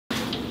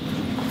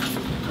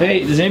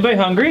Hey, is anybody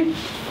hungry?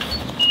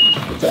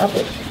 It's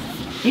apple.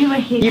 Eat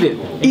it.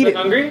 Eat it.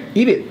 Hungry?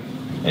 Eat it.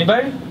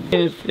 Anybody?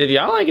 If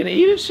y'all like it,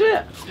 eat it,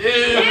 shit.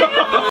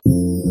 Yeah.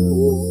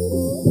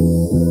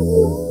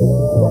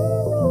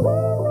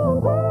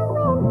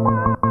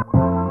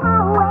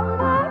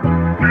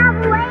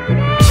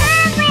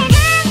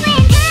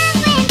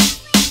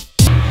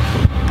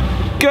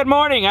 Good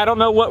morning. I don't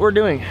know what we're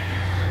doing.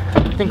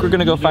 I think we're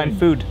gonna go find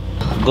food.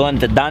 Going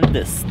to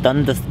Dundas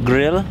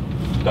Grill.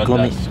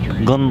 Gonna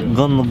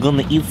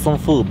eat some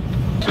food.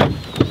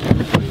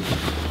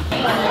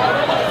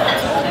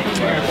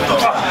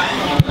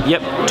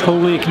 Yep,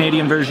 totally a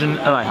Canadian version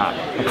of IHOP.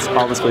 That's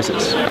all this place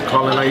is.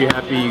 Colin, are you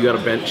happy you got a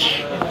bench?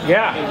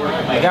 Yeah,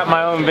 I got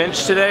my own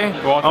bench today.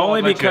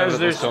 Only because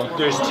there's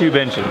 2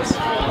 benches.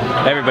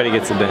 Everybody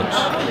gets a bench.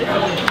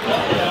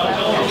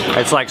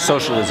 It's like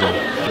socialism.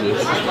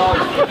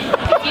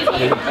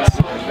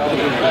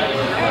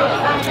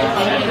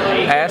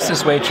 I asked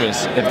this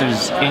waitress if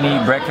there's any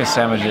breakfast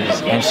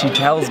sandwiches, and she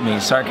tells me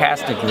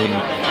sarcastically,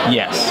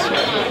 yes,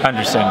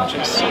 under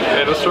sandwiches.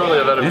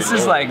 This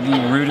is like the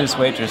rudest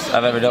waitress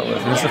I've ever dealt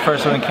with. This is the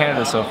first one in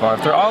Canada so far.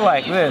 If they're all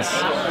like this,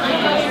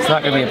 it's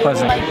not gonna be a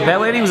pleasant. That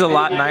lady was a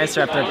lot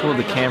nicer after I pulled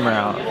the camera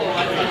out.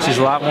 She's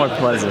a lot more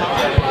pleasant.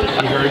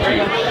 She heard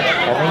you.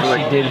 I think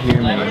she did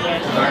hear me.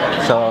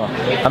 So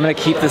I'm gonna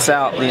keep this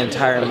out the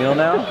entire meal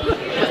now,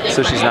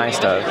 so she's nice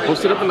to us. We'll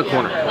sit up in the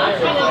corner.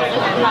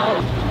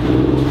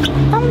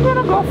 I'm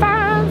gonna go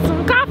find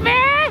some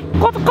coffee!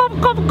 Coffee!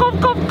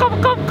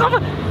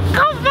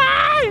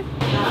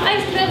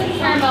 Iced milk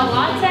caramel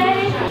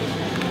latte.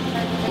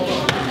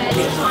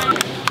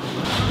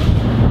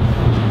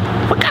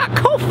 We got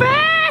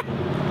coffee!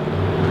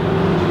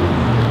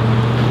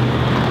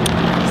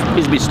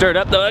 Needs to be stirred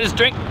up though. I just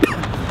drink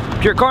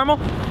pure caramel.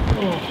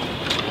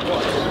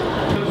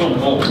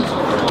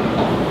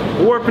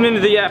 Warping into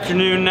the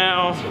afternoon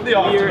now.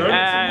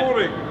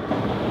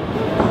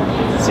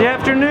 It's the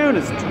afternoon.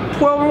 It's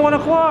 12 or 1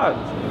 o'clock.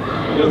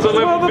 It's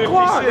 12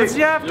 o'clock. It's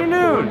the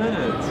afternoon.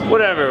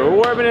 Whatever. We're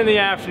warping in the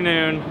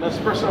afternoon.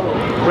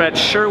 We're at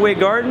Sherway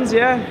Gardens,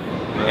 yeah,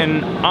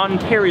 in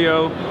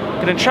Ontario.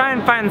 Gonna try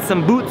and find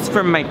some boots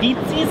for my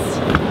feetsies,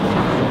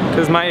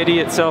 because my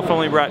idiot self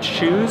only brought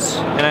shoes,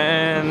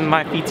 and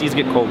my feetsies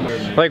get cold.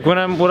 Like when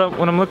I'm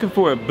looking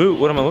for a boot,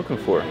 what am I looking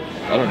for?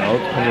 I don't know,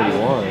 depends what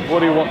you want. What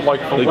do you want,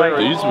 like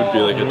these would be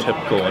like a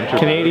typical winter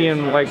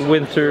Canadian like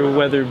winter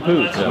weather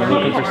boots. I'm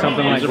looking for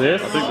something like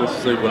this. I think this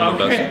is like one of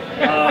the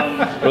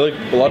best. Or like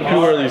a lot of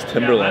people wear these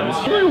Timberlands.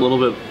 It's like a little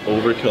bit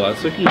overkill.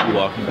 That's like you'd be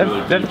walking through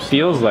like that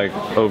feels like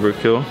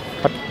overkill.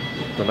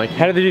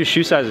 How do they do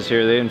shoe sizes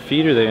here? Are they in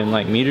feet or are they in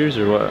like meters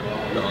or what?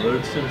 No, they're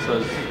the same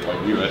size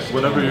like US.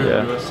 Whenever you're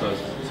US size.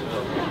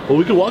 Well,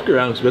 we could walk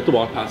around because we have to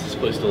walk past this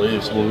place to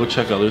leave, so we'll go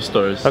check other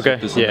stores. Okay,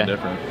 There's something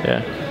different.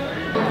 Yeah.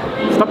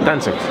 Stop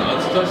dancing.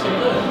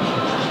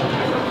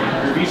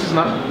 Your visa's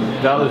not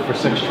valid for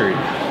 6th Street.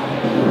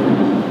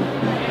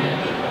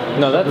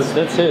 No,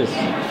 that's his.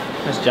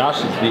 That's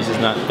Josh's visa's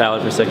not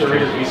valid for 6th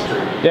Street.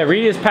 Yeah,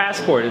 read his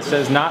passport. It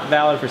says not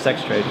valid for 6th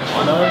Street.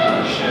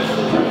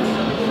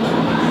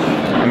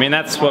 I mean,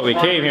 that's what we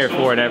came here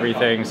for and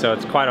everything, so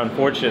it's quite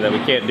unfortunate that we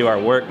can't do our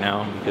work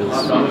now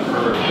because. No, it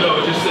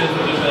just says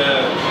that there's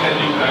a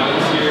pending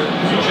balance here.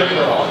 Did you check it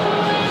off?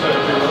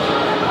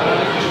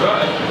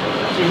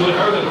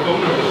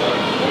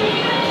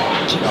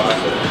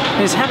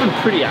 Is having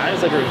pretty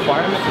eyes like a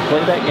requirement to play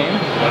that game?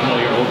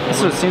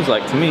 That's what it seems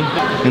like to me.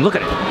 I mean, look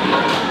at it.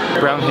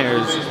 Brown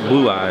hairs,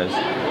 blue eyes,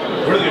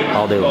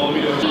 all day long.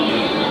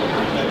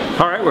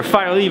 All right, we're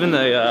finally leaving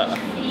the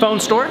phone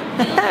store.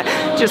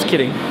 Just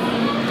kidding.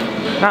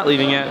 Not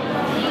leaving yet.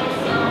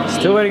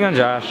 Still waiting on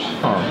Josh.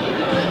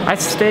 Oh. I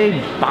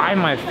stay by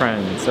my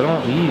friends. I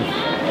don't leave.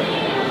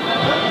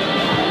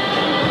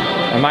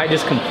 I might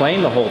just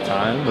complain the whole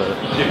time, but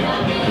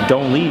I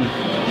don't leave.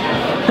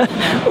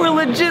 We're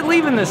legit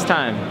leaving this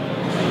time.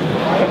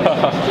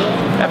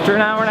 After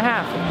an hour and a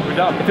half. We're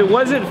done. If it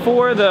wasn't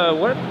for the,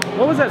 what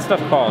was that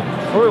stuff called?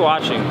 What were we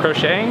watching?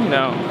 Crocheting?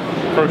 No.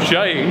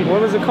 Crocheting?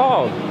 What was it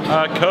called?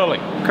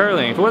 Curling.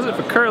 Curling. If it wasn't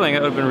for curling,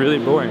 that would have been really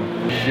boring.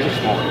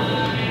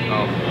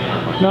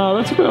 No,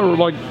 that's about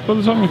like, what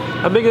is something?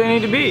 How big do they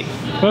need to be?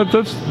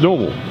 That's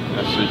normal.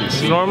 Is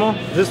this normal?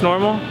 Is this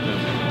normal?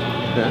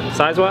 Yeah.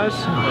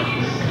 Size-wise?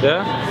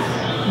 Yeah?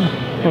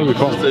 What are they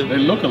called? They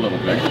look a little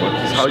big, but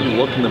it's how you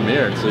look in the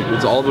mirror. It's like,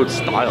 it's all about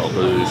style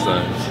for these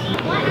things.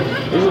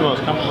 These are the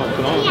most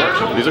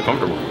comfortable. These are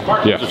comfortable.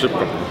 Yeah. These are super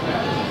comfortable.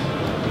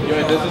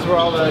 Yeah, this is where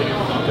all the,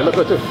 they look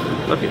good too.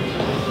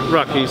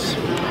 Rockies.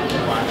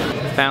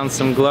 Found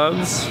some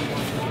gloves.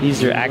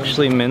 These are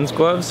actually men's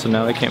gloves, so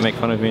now they can't make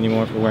fun of me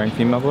anymore for wearing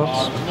female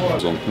gloves.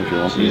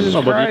 Jesus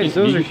Christ,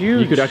 those are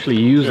huge. You could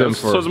actually use them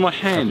for. So is my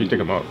hand. You take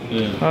them out.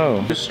 Yeah.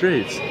 Oh. They're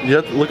straight. You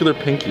have to look at their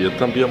pinky. Your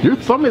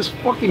thumb is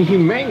fucking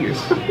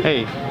humongous.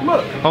 Hey,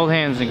 look. Hold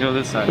hands and go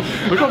this side.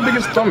 Look how big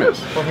his thumb is.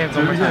 Hold hands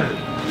one more time.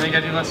 Then you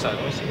gotta do left side.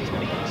 Let me see these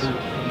pinkies.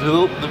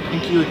 the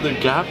pinky, like the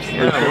gaps.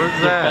 Yeah,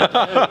 what's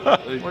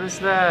that? What is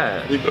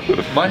that?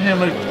 My hand,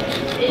 like.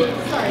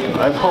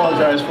 I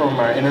apologize for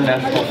my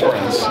international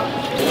friends.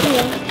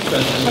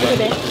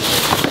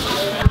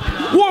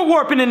 War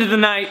warping into the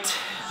night.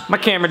 My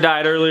camera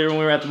died earlier when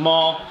we were at the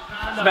mall.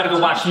 I'm about to go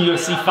watch some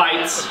UFC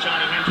fights.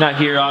 Not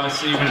here,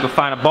 obviously. We're gonna go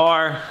find a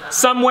bar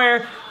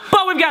somewhere.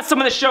 But we've got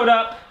someone that showed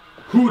up.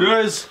 Who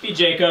does? Be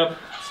Jacob.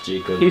 It's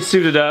Jacob. He's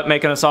suited up,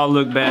 making us all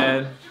look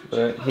bad.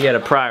 But he had a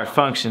prior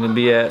function to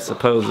be at,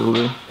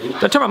 supposedly.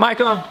 Did I turn my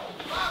mic on?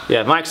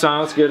 Yeah, mic's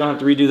on. That's good. I don't have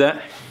to redo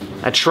that.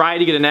 I tried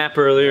to get a nap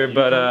earlier,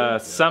 but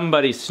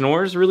somebody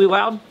snores really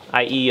loud.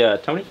 I.e.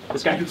 Tony,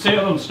 this guy. You can say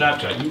it on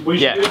Snapchat.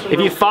 Yeah, if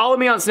you follow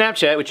me on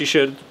Snapchat, which you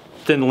should,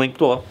 then link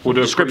below, We'll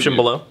do a description preview.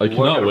 below. I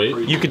cannot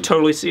wait You could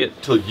totally see it.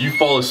 till you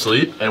fall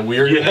asleep and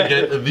we're gonna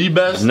get the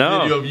best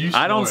video of you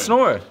snoring. I don't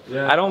snore.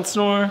 I don't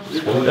snore.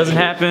 Doesn't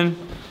happen.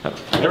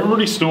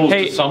 Everybody snores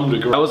Hey. to some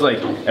degree. I was like,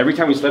 every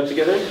time we slept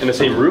together in the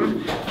same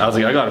room, I was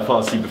like, I gotta fall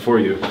asleep before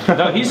you.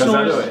 No, he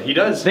snores. He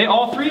does. They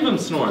all three of them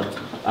snore.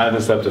 I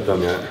haven't slept with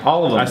them yet.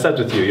 All of them. I slept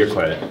with you, you're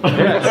quiet.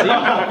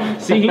 Yeah,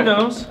 see, he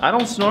knows. I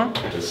don't snore.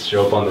 Just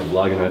show up on the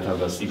vlog and I talk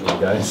about sleeping with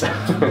guys.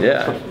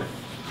 Yeah.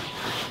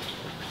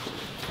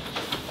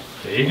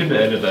 You can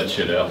edit that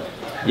shit out.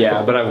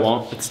 Yeah, but I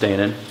won't. It's staying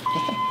in.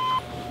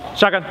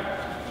 Shotgun.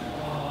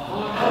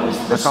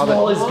 The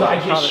smallest guy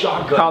gets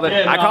shotgun. Called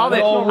it. I called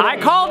it. I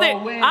called it.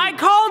 I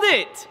called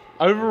it.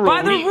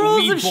 By the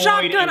rules of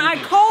shotgun, I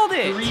called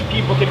it. 3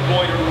 people can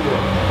void a rule.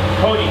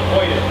 Cody,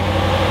 void it.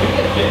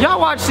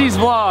 Y'all watch these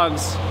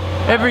vlogs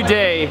every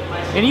day,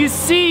 and you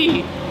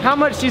see how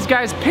much these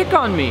guys pick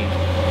on me.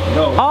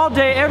 No. All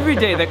day, every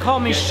day. They call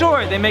me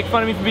short. They make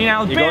fun of me for being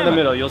Alabama. You go in the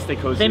middle, you'll stay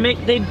cozy. You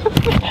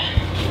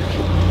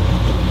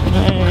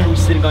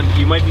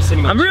might be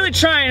sitting on I'm really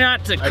trying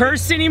not to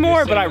curse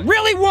anymore, but I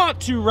really want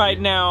to right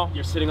now.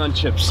 You're sitting on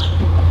chips.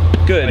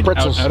 Good.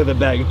 Pretzels. Out of the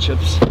bag of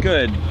chips.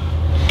 Good.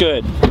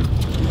 Good.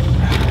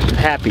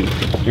 Happy.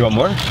 You want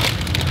more?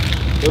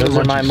 Those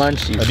are my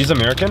munchies. Are these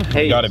American?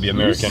 Hey, gotta be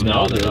American.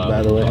 Smell good,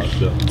 by the way.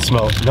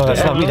 Smell. No,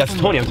 that's not me. That's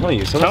Tony. I'm telling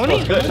you.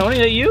 Tony? Tony,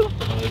 that you?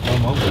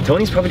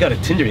 Tony's probably got a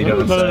Tinder date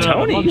on the side.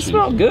 Tony, you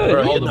smell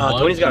good. No,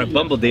 Tony's got a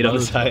Bumble date on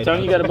the side.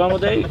 Tony, you got a Bumble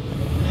date?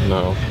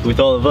 No. With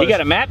all of us. You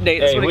got a map date.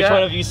 That's Hey, what which he got.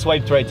 one of you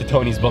swiped right to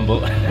Tony's Bumble?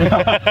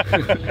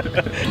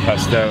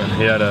 Passed out.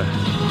 He had a.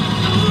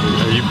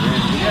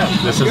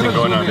 This isn't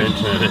going on the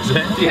internet, is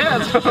it? Yeah,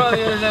 it's going on the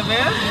internet,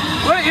 man.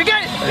 What? He's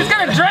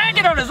got a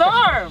dragon on his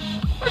arm.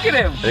 Look at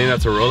him. I think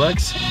that's a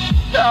Rolex.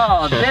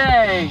 Oh,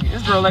 dang.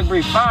 This Rolex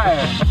breathe fire.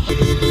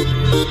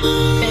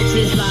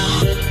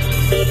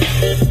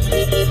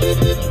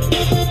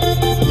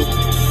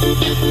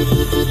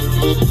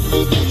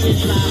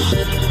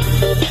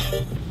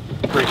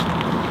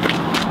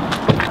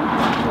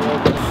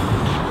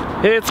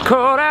 It's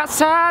cold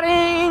outside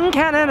in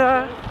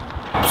Canada.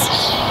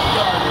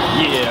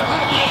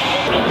 Yeah.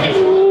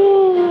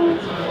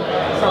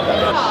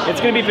 It's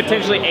gonna be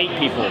potentially 8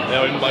 people.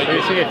 Yeah, we might We're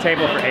just gonna get a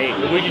table for 8.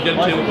 We can get a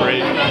table for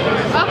 8.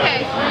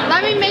 Okay,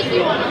 let me make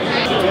you one,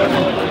 okay?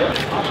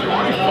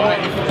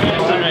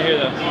 Sign right here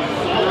though.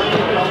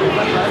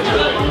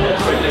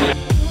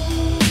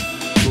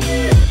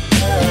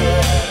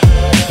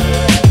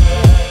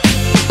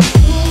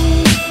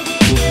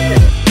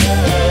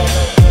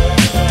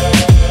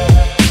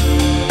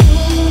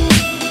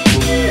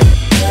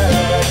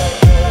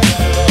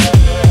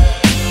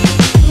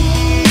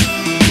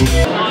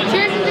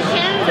 Cheers into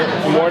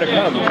Canada. More to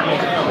come.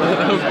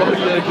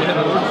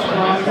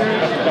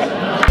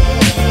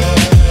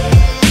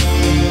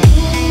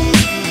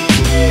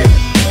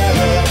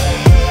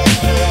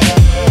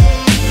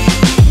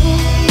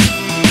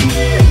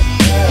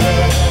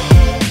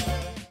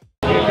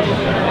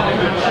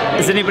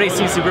 Does anybody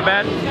see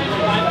Superbad?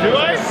 Do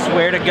I?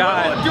 Swear to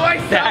God, Do I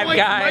sound that like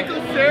guy,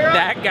 Michael Cera?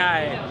 that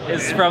guy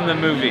is from the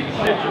movie.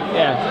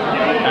 Yeah. All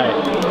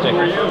right. Check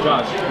for you,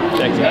 Josh.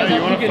 Check. Yeah,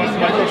 you want to fuck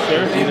Michael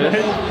Cera?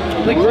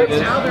 Like right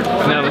now, they're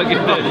now look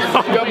at this.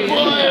 Good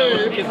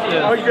boy. Look at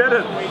this. I get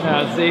it.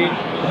 Now see,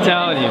 I'm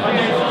telling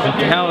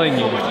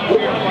you,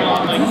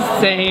 it's the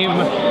same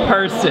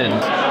person.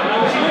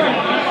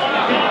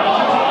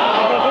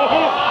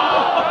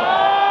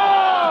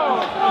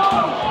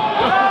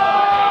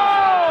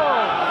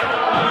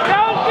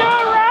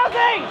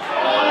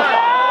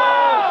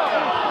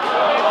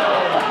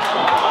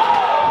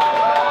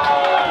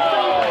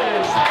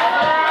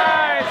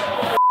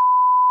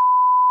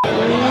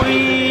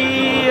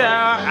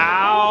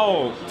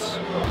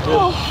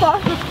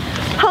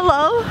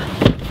 Hello?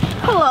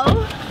 Hello?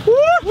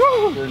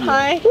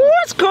 Hi.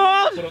 What's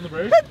cold?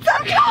 It's so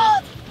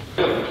cold!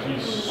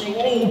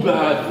 So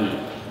badly.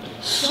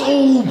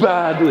 So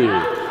badly.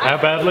 How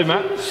badly,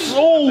 Matt?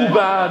 So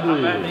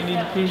badly. They need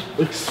to pee.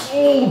 Like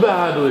so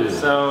badly.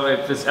 So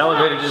if this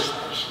elevator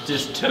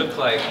just took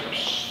like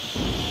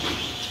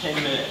 10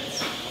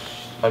 minutes.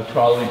 I'd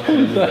probably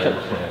pee there.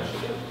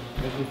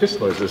 This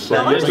noise is so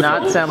That does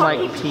not sound like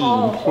tea.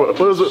 What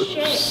is it?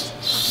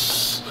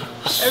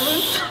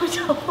 Everyone's so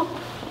tall.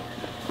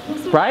 I'm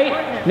so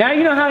Right? Now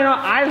you know how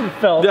I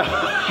felt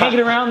hanging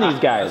around these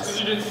guys.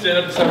 You didn't stand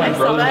up beside my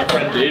brother and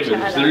friend David.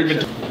 They're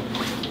even.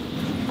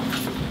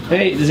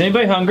 Hey, is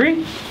anybody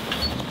hungry?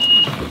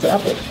 It's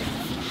apple.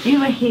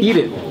 Eat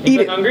it. Eat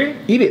it. Hungry?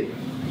 Eat it.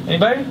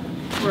 Anybody?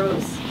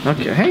 Gross.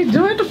 Okay. Hey,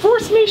 don't have to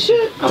force me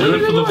shit. Do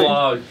it for the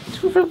vlog.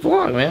 Do it for the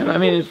vlog, man. I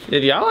mean,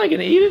 if y'all like it,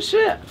 eat it,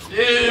 shit.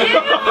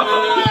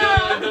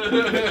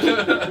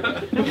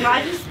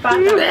 Why just spot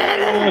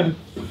that?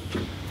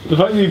 The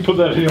fact that you put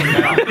that in your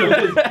mouth.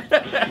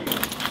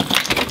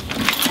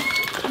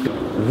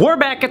 We're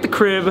back at the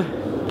crib,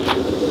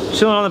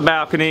 chilling on the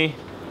balcony,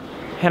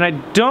 and I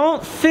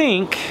don't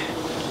think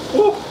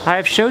I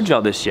have showed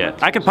y'all this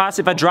yet. I could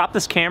possibly, if I drop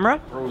this camera,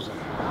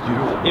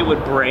 it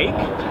would break,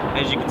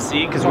 as you can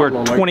see, because we're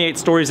 28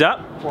 stories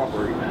up.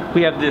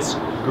 We have this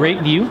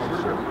great view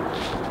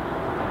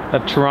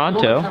of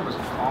Toronto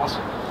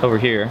over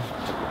here,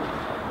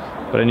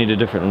 but I need a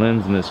different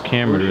lens in this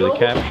camera to really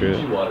capture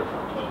it.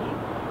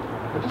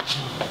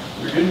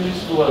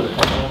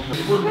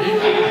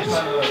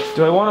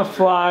 Do I want to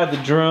fly the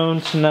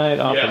drone tonight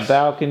off the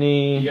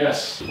balcony?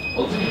 Yes.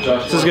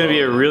 This is going to be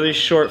a really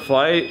short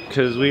flight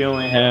because we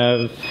only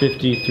have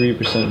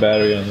 53%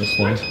 battery on this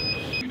one.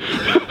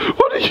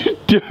 What are you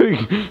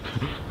doing?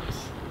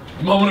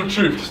 Moment of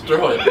truth, just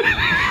throw it.